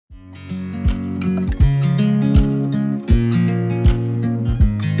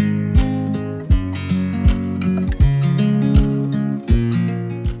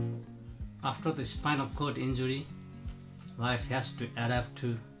after the spinal cord injury, life has to adapt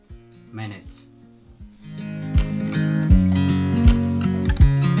to manage.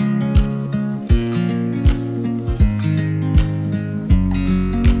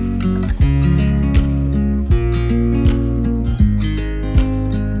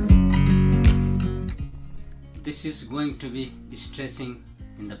 This is going to be stretching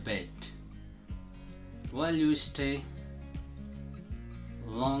in the bed. While you stay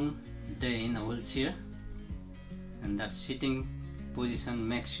long day in a wheelchair, and that sitting position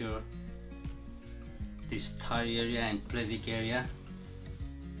makes sure this thigh area and pelvic area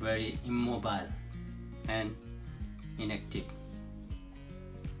very immobile and inactive,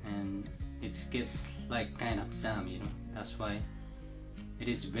 and it gets like kind of jam, you know. That's why it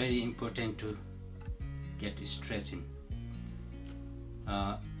is very important to get stretching.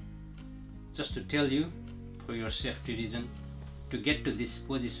 Just to tell you, for your safety reason, to get to this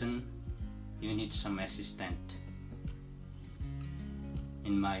position you need some assistant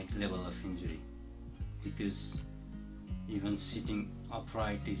in my level of injury, because even sitting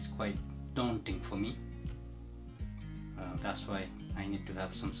upright is quite daunting for me. That's why I need to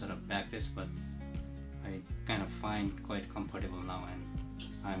have some sort of backrest, but I kind of find quite comfortable now and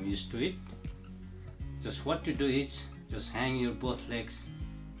I'm used to it. Just what to do is just hang your both legs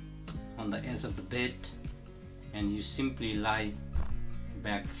on the edge of the bed and you simply lie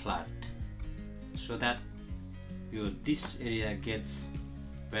back flat so that this area gets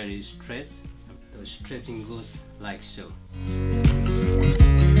very stretched. The stretching goes like so.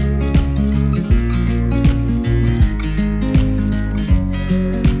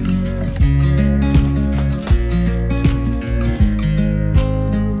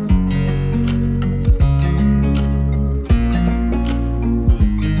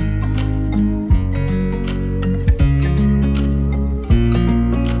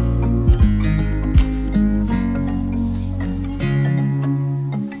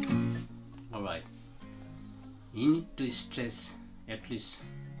 You need to stretch at least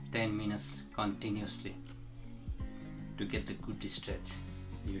 10 minutes continuously to get the good stretch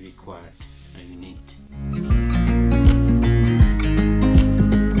you required or you need.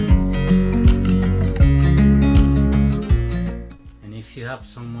 And if you have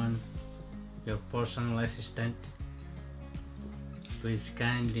someone, your personal assistant, please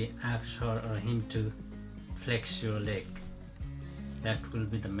kindly ask her or him to flex your leg. That will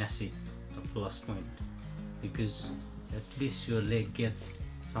be the massive plus point, because at least your leg gets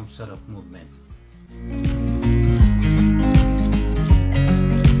some sort of movement.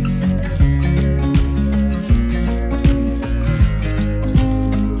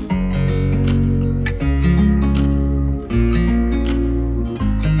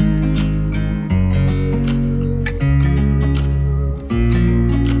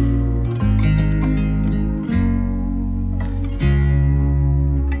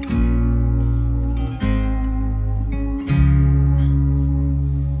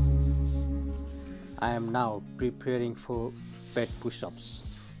 I am now preparing for bed push-ups.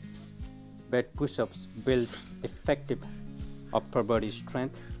 Bed push-ups build effective upper body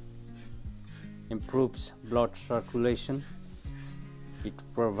strength, improves blood circulation, it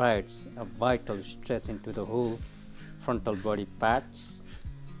provides a vital stretch into the whole frontal body parts,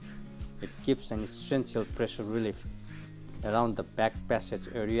 it gives an essential pressure relief around the back passage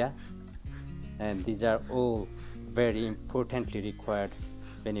area, and these are all very importantly required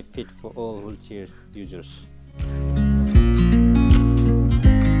benefit for all wheelchair users.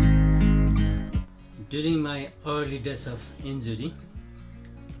 During my early days of injury,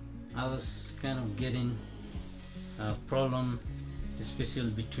 I was kind of getting a problem, especially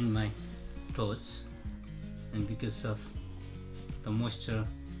between my toes, and because of the moisture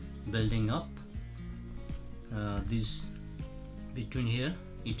building up, this between here,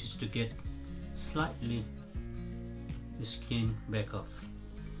 it is to get slightly skin back off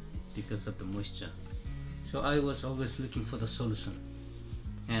because of the moisture. So I was always looking for the solution,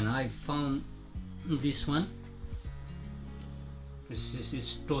 and I found this one. This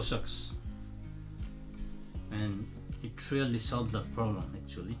is toe socks, and it really solved the problem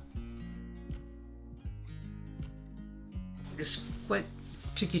actually. It's quite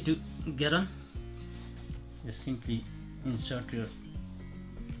tricky to get on. Just simply insert your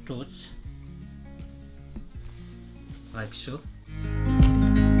toes like so.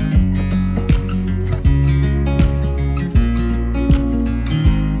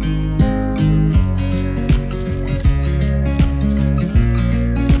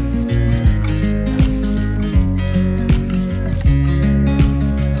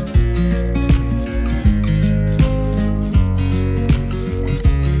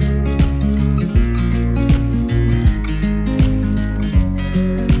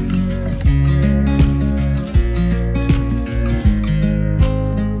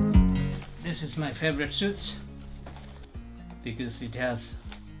 favorite shoes because it has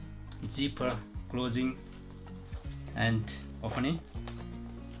zipper closing and opening.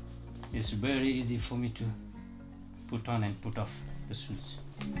 It's very easy for me to put on and put off the shoes.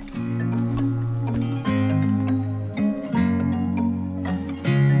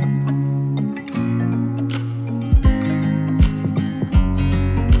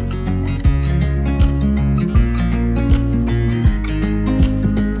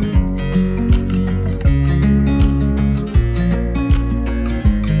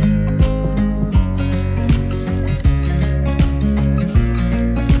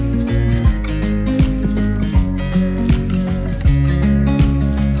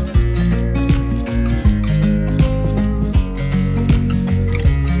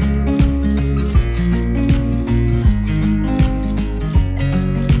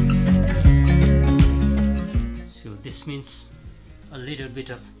 This means a little bit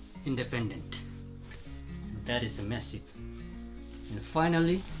of independent. That is a massive. And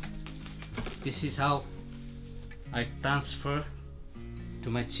finally, this is how I transfer to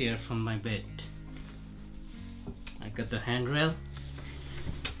my chair from my bed. I got the handrail.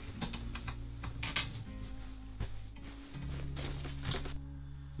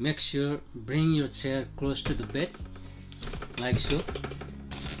 Make sure bring your chair close to the bed like so,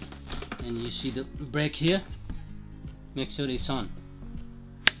 and you see the brake here. Make sure it's on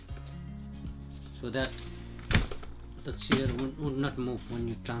so that the chair would not move when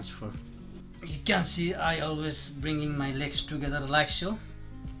you transfer. You can see I always bringing my legs together like so,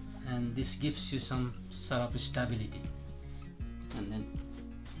 and this gives you some sort of stability, and then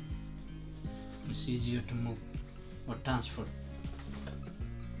it's easier to move or transfer.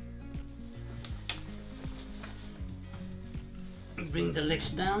 Bring the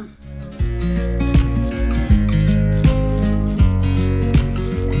legs down.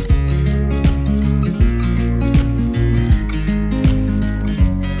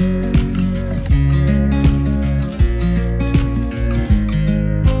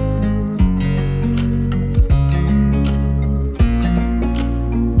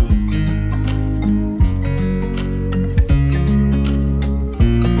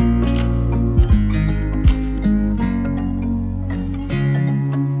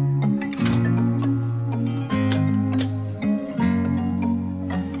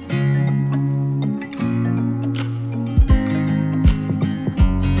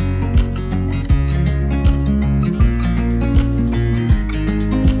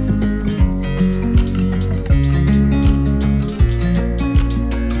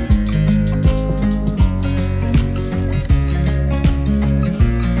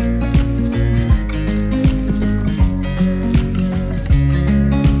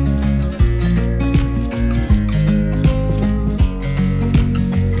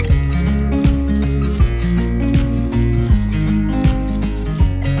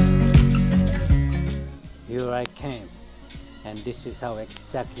 Here I came, and this is how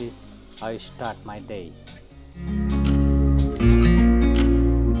exactly I start my day.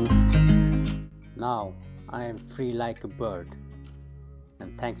 Now I am free like a bird,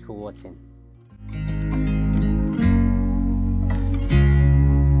 and thanks for watching.